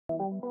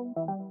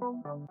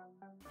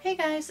Hey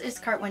guys, it's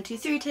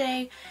Cart123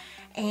 today,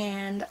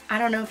 and I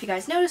don't know if you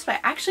guys noticed, but I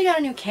actually got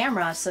a new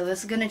camera, so this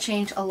is going to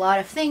change a lot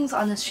of things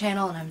on this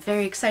channel, and I'm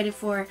very excited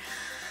for.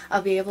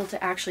 I'll be able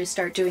to actually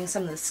start doing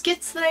some of the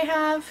skits that I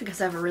have,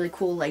 because I have a really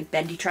cool, like,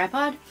 bendy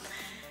tripod,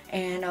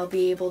 and I'll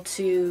be able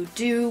to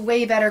do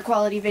way better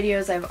quality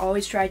videos I've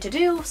always tried to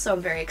do, so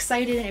I'm very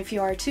excited, and if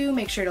you are too,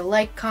 make sure to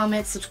like,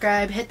 comment,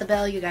 subscribe, hit the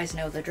bell, you guys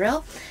know the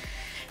drill.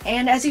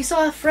 And as you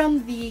saw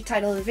from the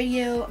title of the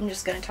video, I'm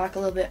just going to talk a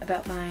little bit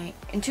about my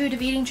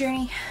intuitive eating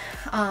journey.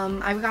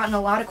 I've gotten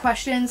a lot of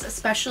questions,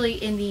 especially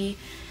in the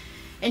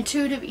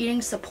intuitive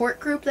eating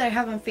support group that I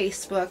have on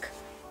Facebook.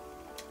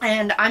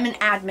 And I'm an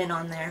admin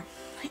on there.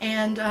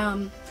 And,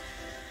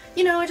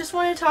 you know, I just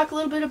wanted to talk a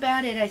little bit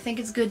about it. I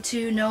think it's good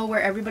to know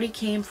where everybody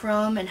came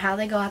from and how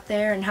they got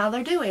there and how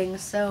they're doing.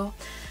 So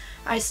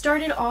I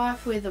started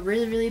off with a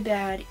really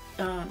bad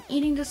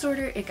eating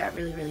disorder. It got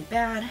really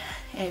bad.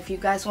 And if you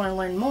guys want to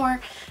learn more,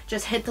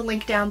 just hit the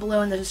link down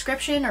below in the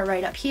description or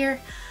right up here,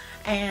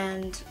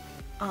 and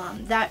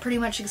that pretty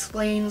much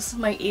explains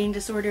my eating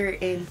disorder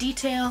in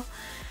detail.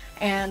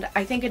 And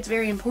I think it's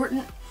very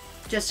important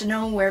just to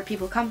know where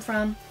people come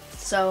from.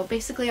 So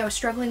basically I was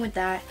struggling with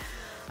that.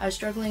 I was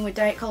struggling with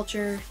diet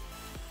culture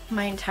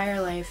my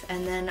entire life,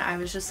 and then I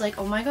was just like,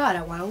 oh my god,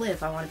 I want to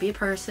live, I want to be a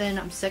person.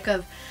 I'm sick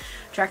of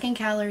tracking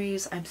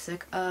calories, I'm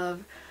sick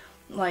of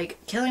like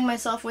killing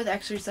myself with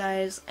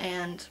exercise,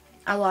 and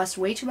I lost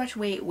way too much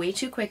weight way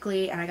too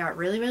quickly, and I got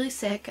really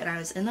sick, and I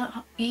was in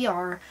the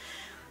ER,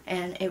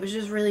 and it was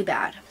just really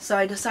bad. So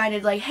I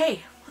decided, like,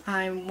 hey,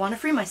 I want to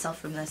free myself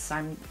from this.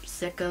 I'm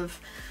sick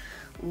of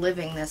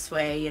living this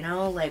way, you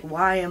know, like,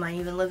 why am I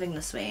even living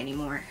this way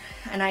anymore?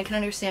 And I can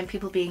understand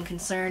people being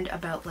concerned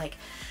about like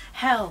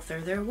health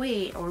or their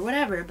weight or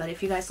whatever, but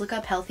if you guys look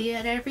up healthy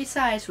at every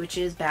size, which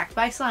is backed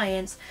by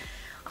science,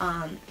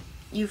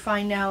 you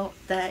find out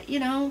that, you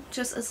know,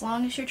 just as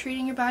long as you're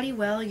treating your body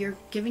well, you're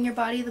giving your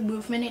body the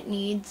movement it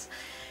needs,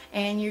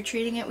 and you're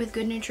treating it with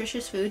good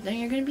nutritious food, then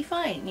you're going to be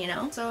fine, you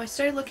know? So I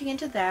started looking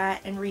into that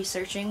and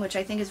researching, which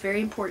I think is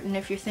very important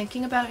if you're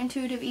thinking about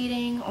intuitive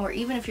eating, or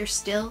even if you're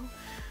still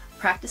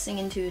practicing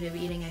intuitive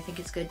eating. I think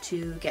it's good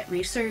to get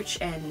research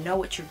and know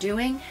what you're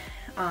doing.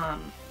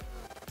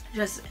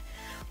 Just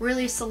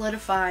really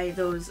solidify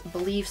those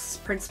beliefs,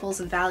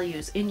 principles, and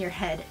values in your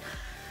head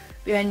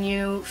when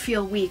you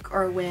feel weak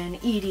or when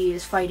ED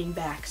is fighting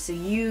back, so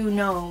you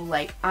know,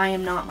 like, I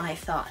am not my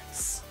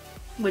thoughts,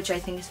 which I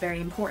think is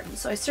very important.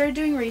 So I started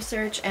doing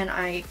research, and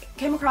I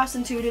came across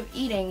intuitive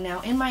eating.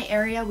 Now in my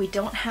area we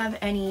don't have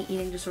any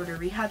eating disorder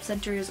rehab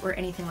centers or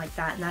anything like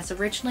that, and that's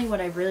originally what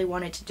I really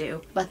wanted to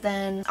do, but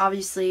then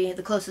obviously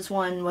the closest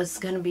one was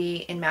going to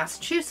be in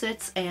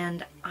Massachusetts,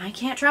 and I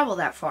can't travel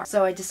that far.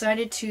 So I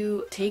decided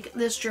to take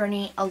this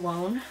journey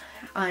alone.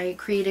 I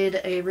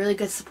created a really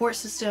good support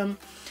system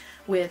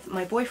with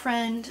my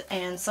boyfriend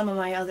and some of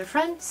my other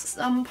friends.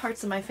 Some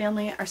parts of my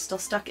family are still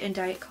stuck in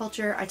diet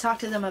culture. I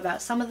talked to them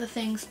about some of the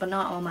things, but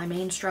not all my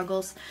main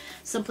struggles,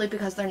 simply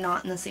because they're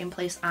not in the same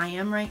place I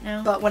am right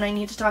now. But when I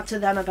need to talk to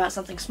them about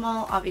something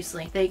small,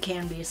 obviously they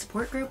can be a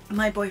support group.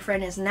 My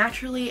boyfriend is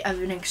naturally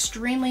an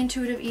extremely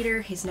intuitive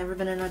eater. He's never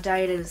been on a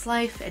diet in his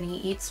life, and he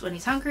eats when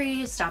he's hungry,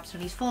 he stops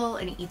when he's full,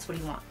 and he eats what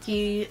he wants.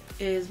 He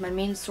is my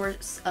main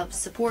source of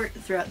support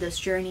throughout this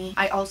journey.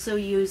 I also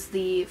use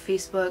the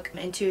Facebook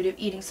Intuitive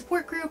Eating Support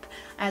group.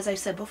 As I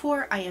said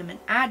before, I am an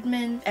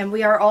admin, and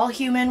we are all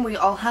human. We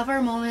all have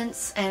our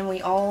moments, and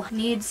we all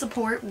need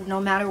support no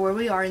matter where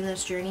we are in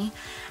this journey.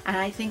 And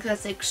I think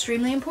that's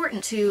extremely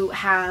important to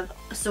have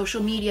a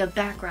social media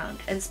background.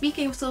 And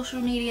speaking of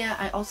social media,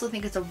 I also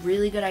think it's a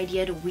really good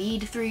idea to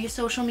weed through your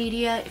social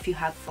media if you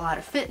have a lot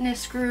of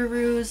fitness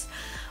gurus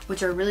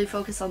which are really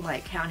focused on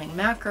like counting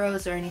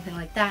macros or anything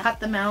like that. Cut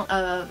them out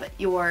of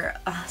your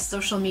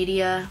social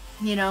media,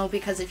 you know,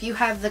 because if you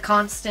have the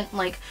constant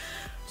like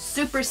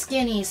super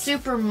skinny,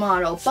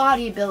 supermodel,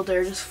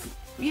 bodybuilder, just,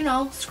 you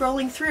know,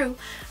 scrolling through,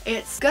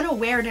 it's gonna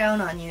wear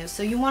down on you.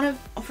 So you want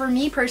to, for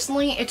me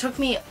personally, it took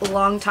me a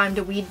long time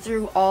to weed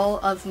through all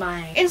of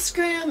my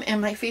Instagram and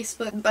my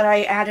Facebook, but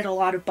I added a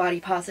lot of body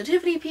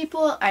positivity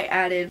people. I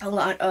added a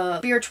lot of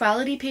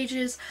spirituality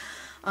pages.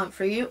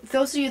 For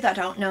those of you that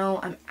don't know,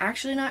 I'm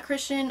actually not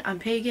Christian, I'm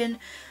pagan,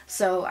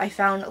 so I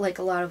found like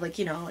a lot of like,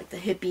 you know, like the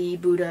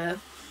hippie, Buddha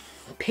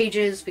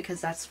pages, because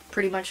that's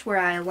pretty much where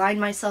I align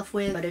myself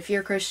with. But if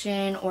you're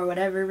Christian or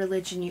whatever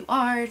religion you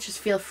are, just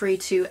feel free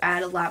to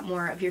add a lot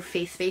more of your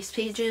faith-based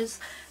pages.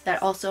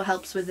 That also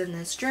helps within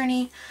this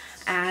journey.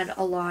 Add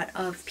a lot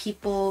of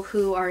people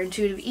who are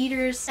intuitive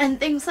eaters and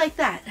things like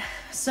that.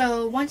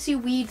 So once you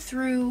weed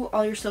through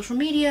all your social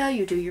media,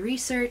 you do your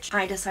research,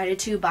 I decided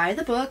to buy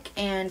the book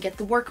and get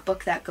the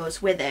workbook that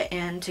goes with it.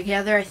 And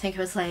together I think it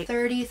was like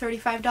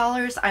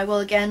 $35. I will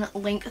again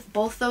link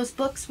both those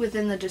books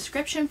within the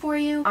description for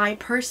you. I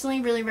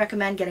personally really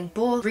recommend getting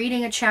both,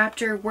 reading a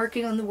chapter,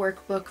 working on the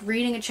workbook,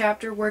 reading a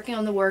chapter, working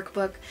on the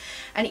workbook,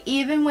 and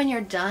even when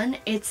you're done,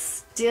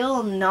 it's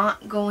still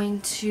not going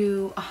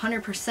to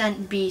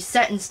 100% be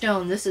set in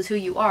stone, this is who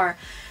you are.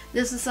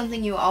 This is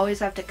something you always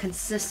have to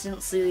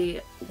consistently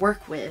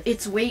work with.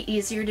 It's way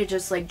easier to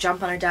just like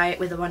jump on a diet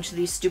with a bunch of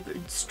these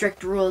stupid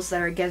strict rules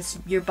that are against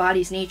your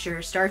body's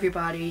nature, starve your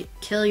body,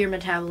 kill your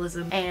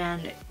metabolism,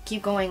 and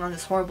keep going on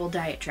this horrible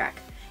diet track.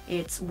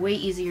 It's way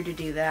easier to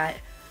do that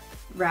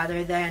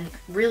rather than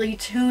really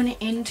tune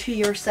into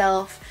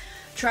yourself,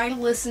 try to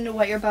listen to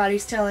what your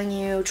body's telling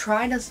you,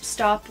 try to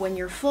stop when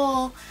you're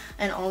full,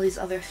 and all these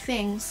other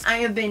things. I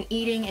have been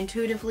eating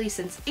intuitively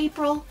since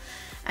April,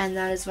 and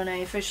that is when I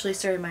officially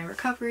started my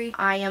recovery.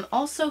 I am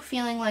also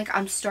feeling like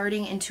I'm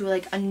starting into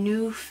like a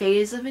new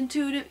phase of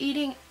intuitive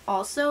eating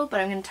also, but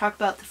I'm going to talk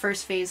about the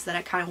first phase that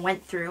I kind of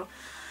went through.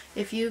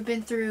 If you've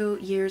been through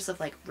years of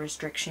like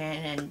restriction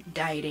and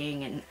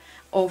dieting and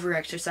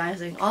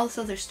over-exercising, all this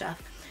other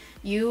stuff,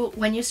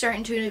 when you start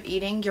intuitive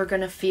eating, you're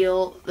going to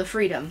feel the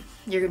freedom.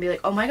 You're going to be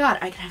like, oh my god,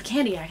 I can have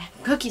candy, I can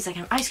have cookies, I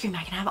can have ice cream,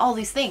 I can have all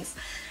these things.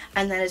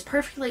 And that is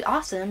perfectly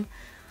awesome.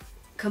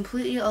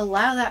 Completely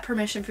allow that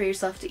permission for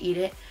yourself to eat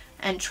it,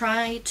 and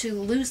try to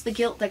lose the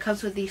guilt that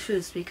comes with these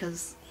foods,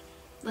 because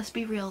let's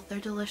be real, they're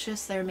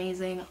delicious, they're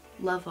amazing,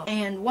 love them.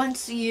 And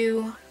once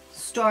you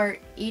start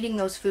eating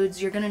those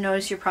foods, you're going to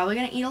notice you're probably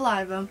going to eat a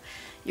lot of them.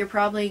 You're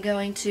probably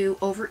going to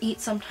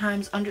overeat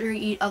sometimes,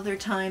 undereat other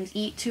times,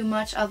 eat too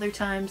much other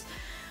times,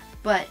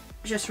 but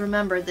just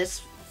remember, this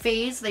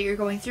phase that you're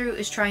going through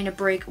is trying to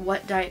break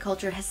what diet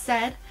culture has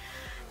said,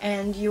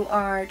 and you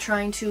are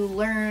trying to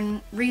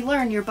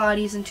relearn your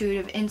body's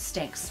intuitive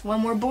instincts.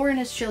 When we're born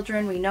as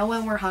children, we know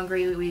when we're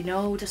hungry, we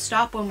know to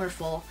stop when we're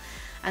full,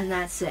 and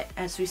that's it.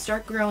 As we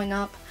start growing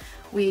up,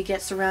 we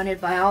get surrounded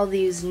by all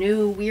these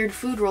new weird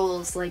food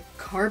rules, like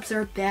carbs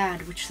are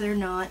bad, which they're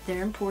not,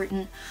 they're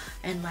important,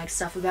 and like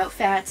stuff about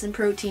fats and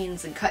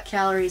proteins and cut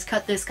calories,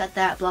 cut this, cut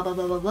that, blah blah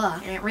blah blah blah.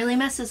 And it really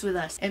messes with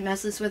us. It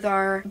messes with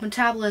our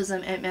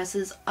metabolism, it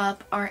messes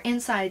up our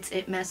insides,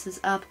 it messes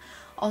up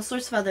all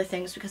sorts of other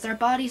things, because our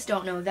bodies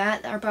don't know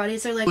that. Our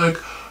bodies are like,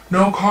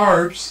 no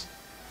carbs,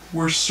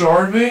 we're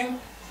starving,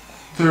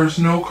 there's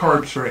no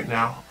carbs right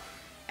now.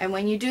 and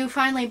when you do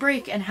finally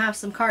break and have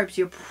some carbs,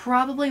 you're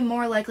probably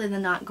more likely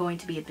than not going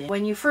to be a binge.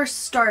 When you first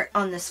start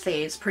on this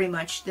phase, pretty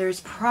much, there's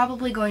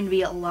probably going to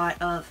be a lot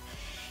of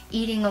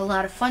eating a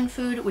lot of fun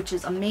food, which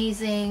is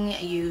amazing.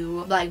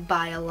 You like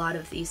buy a lot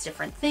of these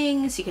different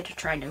things, you get to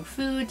try new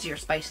foods, you're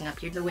spicing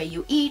up the way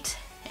you eat,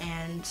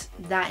 and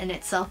that in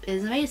itself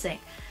is amazing.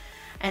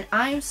 And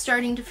I'm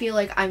starting to feel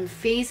like I'm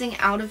phasing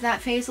out of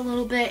that phase a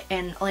little bit,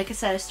 and like I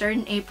said, I started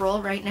in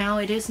April. Right now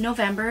it is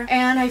November,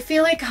 and I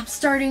feel like I'm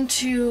starting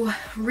to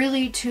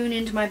really tune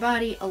into my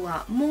body a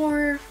lot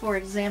more. For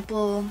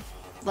example,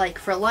 like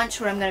for lunch,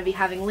 what I'm going to be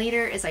having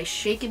later is I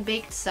shake and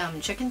baked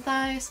some chicken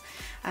thighs.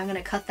 I'm going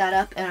to cut that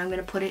up and I'm going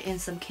to put it in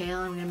some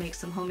kale. I'm going to make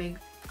some homemade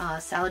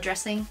salad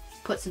dressing,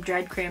 put some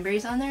dried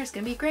cranberries on there. It's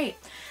going to be great.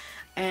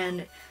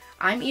 And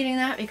I'm eating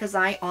that because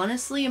I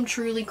honestly am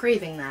truly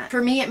craving that.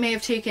 For me, it may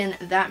have taken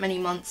that many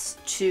months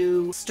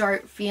to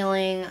start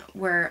feeling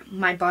where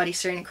my body's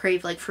starting to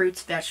crave like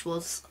fruits,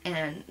 vegetables,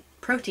 and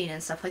protein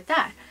and stuff like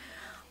that.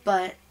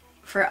 But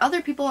for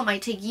other people, it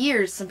might take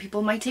years. Some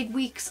people might take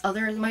weeks.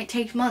 Others might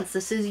take months.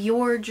 This is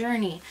your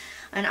journey.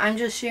 And I'm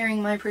just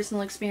sharing my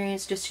personal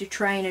experience just to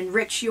try and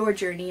enrich your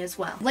journey as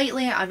well.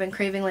 Lately, I've been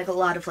craving like a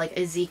lot of like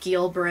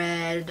Ezekiel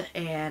bread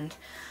and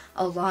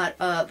a lot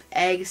of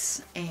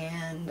eggs,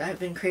 and I've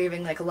been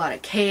craving like a lot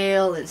of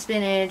kale and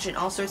spinach and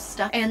all sorts of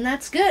stuff, and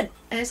that's good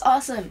and it's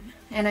awesome.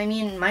 And I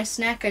mean, my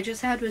snack I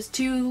just had was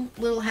 2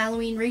 little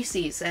Halloween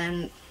Reese's,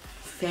 and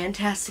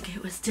fantastic,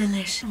 it was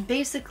delish.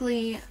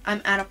 Basically,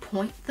 I'm at a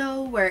point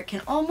though where it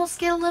can almost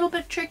get a little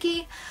bit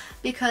tricky,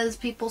 because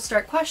people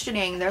start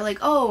questioning. They're like,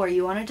 oh, are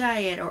you on a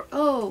diet? Or,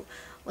 oh,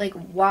 like,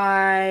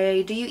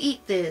 why do you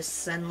eat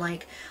this? And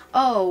like,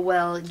 oh,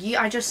 well,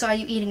 I just saw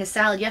you eating a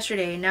salad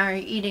yesterday and now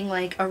you're eating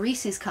like a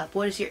Reese's cup.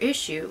 What is your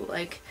issue?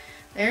 Like,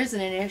 there isn't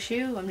an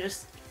issue. I'm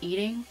just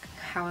eating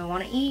how I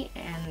want to eat.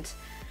 And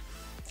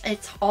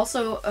it's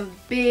also a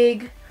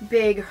big,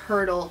 big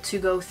hurdle to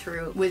go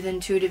through with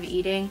intuitive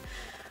eating,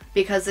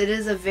 because it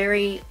is a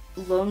very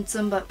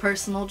lonesome but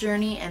personal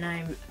journey, and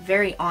I'm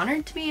very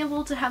honored to be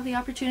able to have the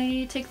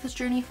opportunity to take this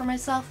journey for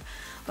myself.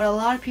 But a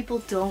lot of people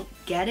don't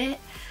get it.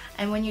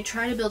 And when you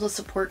try to build a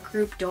support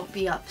group, don't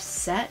be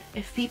upset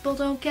if people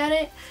don't get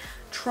it.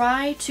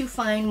 Try to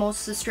find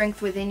most of the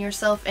strength within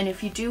yourself, and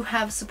if you do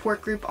have a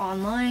support group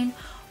online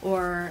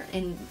or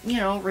in,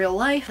 real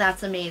life,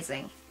 that's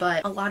amazing.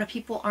 But a lot of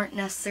people aren't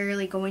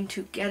necessarily going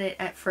to get it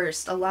at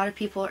first. A lot of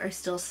people are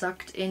still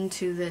sucked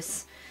into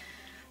this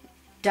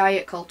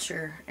diet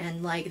culture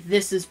and like,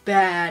 this is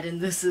bad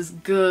and this is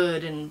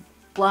good and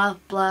blah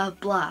blah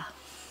blah.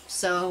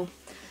 So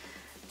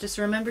just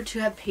remember to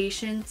have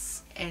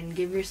patience and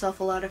give yourself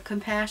a lot of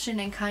compassion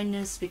and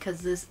kindness,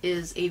 because this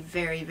is a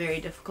very,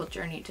 very difficult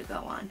journey to go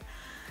on.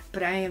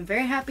 But I am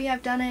very happy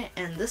I've done it,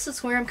 and this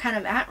is where I'm kind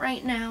of at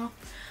right now.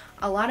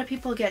 A lot of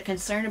people get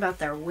concerned about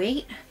their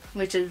weight,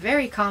 which is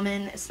very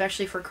common,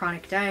 especially for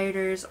chronic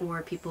dieters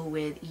or people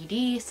with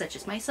ED, such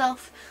as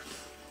myself.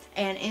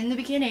 And in the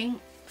beginning,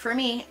 for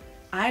me,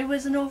 I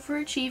was an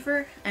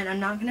overachiever, and I'm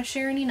not going to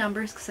share any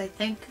numbers because I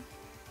think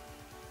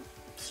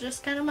It's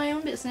just kind of my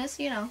own business,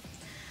 you know.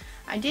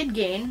 I did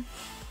gain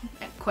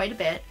quite a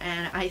bit,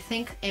 and I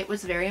think it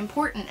was very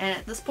important. And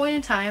at this point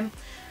in time,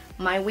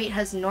 my weight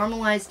has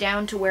normalized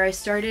down to where I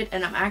started,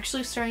 and I'm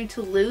actually starting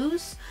to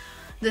lose.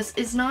 This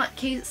is not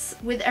case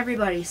with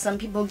everybody. Some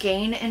people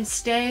gain and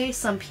stay,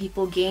 some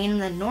people gain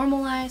and then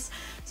normalize,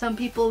 some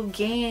people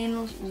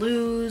gain,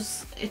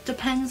 lose. It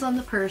depends on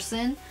the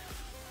person.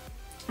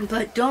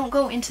 But don't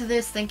go into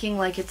this thinking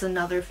like it's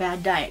another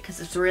fad diet, because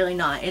it's really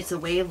not. It's a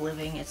way of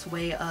living. It's a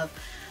way of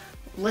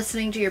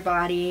listening to your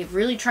body,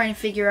 really trying to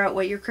figure out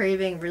what you're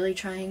craving, really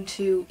trying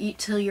to eat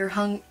till you're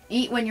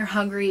eat when you're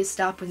hungry,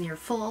 stop when you're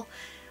full.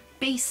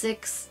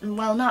 Basics,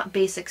 well, not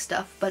basic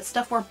stuff, but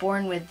stuff we're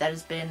born with that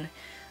has been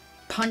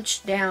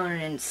punched down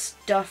and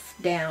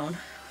stuffed down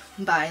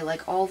by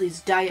like all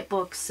these diet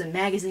books and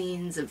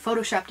magazines and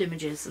photoshopped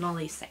images and all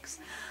these things.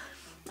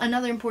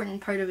 Another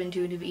important part of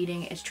intuitive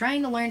eating is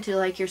trying to learn to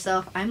like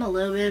yourself. I'm a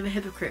little bit of a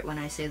hypocrite when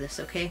I say this,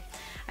 okay?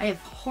 I have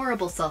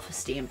horrible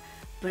self-esteem,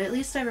 but at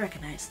least I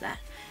recognize that.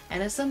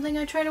 And it's something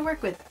I try to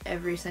work with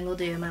every single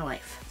day of my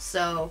life.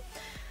 So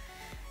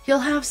you'll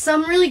have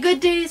some really good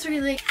days where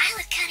you're like, I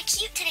look kind of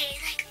cute today.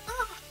 Like,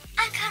 ooh,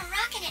 I'm kind of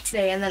rocking it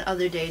today. And then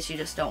other days you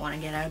just don't want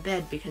to get out of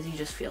bed because you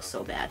just feel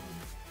so bad.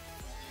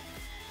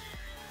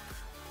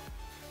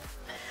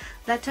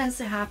 That tends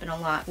to happen a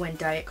lot when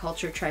diet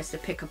culture tries to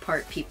pick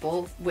apart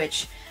people,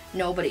 which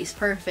nobody's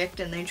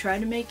perfect, and they try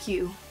to make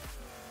you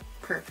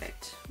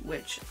perfect,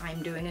 which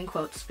I'm doing in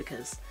quotes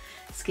because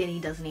skinny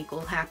doesn't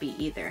equal happy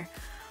either,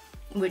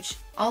 which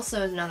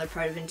also is another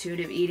part of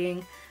intuitive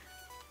eating.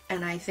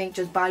 And I think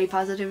just body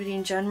positivity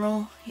in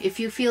general. If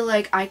you feel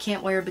like I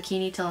can't wear a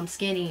bikini till I'm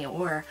skinny,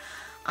 or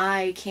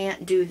I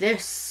can't do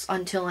this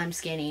until I'm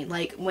skinny,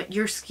 like what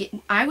you're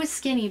I was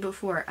skinny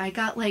before. I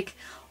got like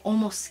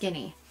almost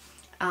skinny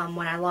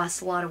when I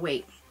lost a lot of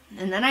weight.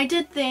 And then I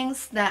did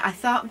things that I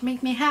thought would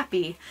make me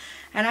happy,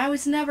 and I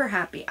was never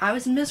happy. I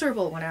was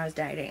miserable when I was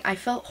dieting. I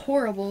felt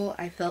horrible.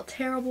 I felt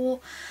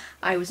terrible.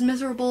 I was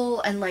miserable,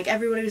 and like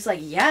everybody was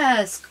like,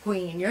 yes,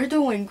 queen, you're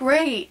doing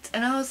great.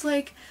 And I was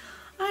like,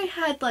 I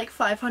had like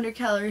 500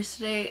 calories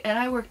today, and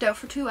I worked out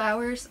for 2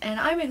 hours, and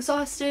I'm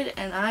exhausted,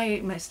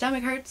 and my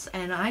stomach hurts,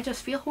 and I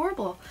just feel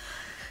horrible.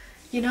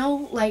 You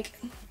know, like,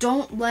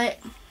 don't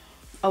let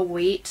a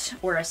weight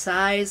or a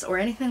size or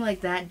anything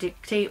like that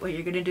dictate what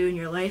you're gonna do in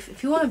your life.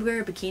 If you want to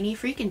wear a bikini,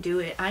 freaking do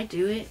it. I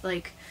do it.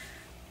 Like,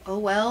 oh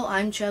well,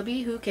 I'm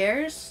chubby, who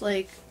cares?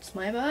 Like, it's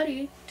my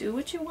body. Do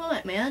what you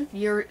want, man.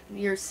 You're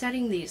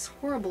setting these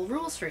horrible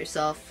rules for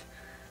yourself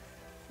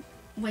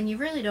when you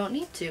really don't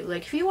need to.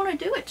 Like, if you want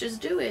to do it,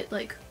 just do it.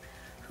 Like,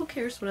 who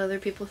cares what other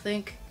people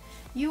think?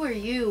 You are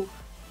you.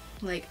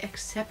 Like,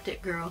 accept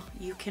it, girl.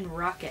 You can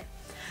rock it.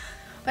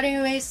 But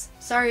anyways,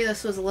 sorry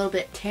this was a little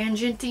bit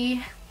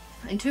tangenty.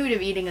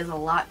 Intuitive eating is a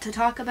lot to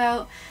talk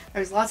about.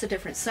 There's lots of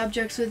different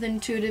subjects with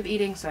intuitive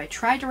eating, so I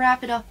tried to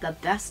wrap it up the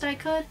best I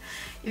could.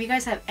 If you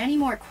guys have any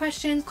more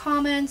questions,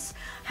 comments,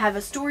 have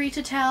a story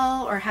to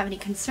tell, or have any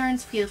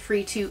concerns, feel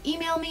free to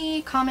email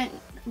me, comment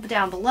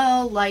down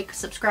below, like,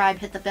 subscribe,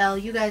 hit the bell.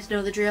 You guys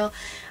know the drill.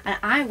 And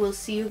I will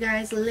see you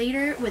guys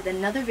later with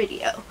another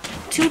video.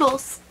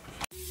 Toodles!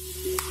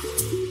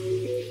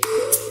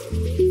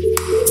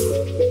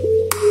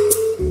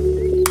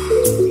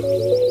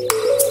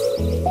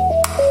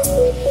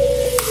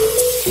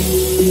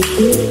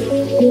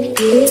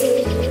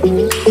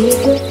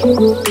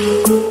 Thank you.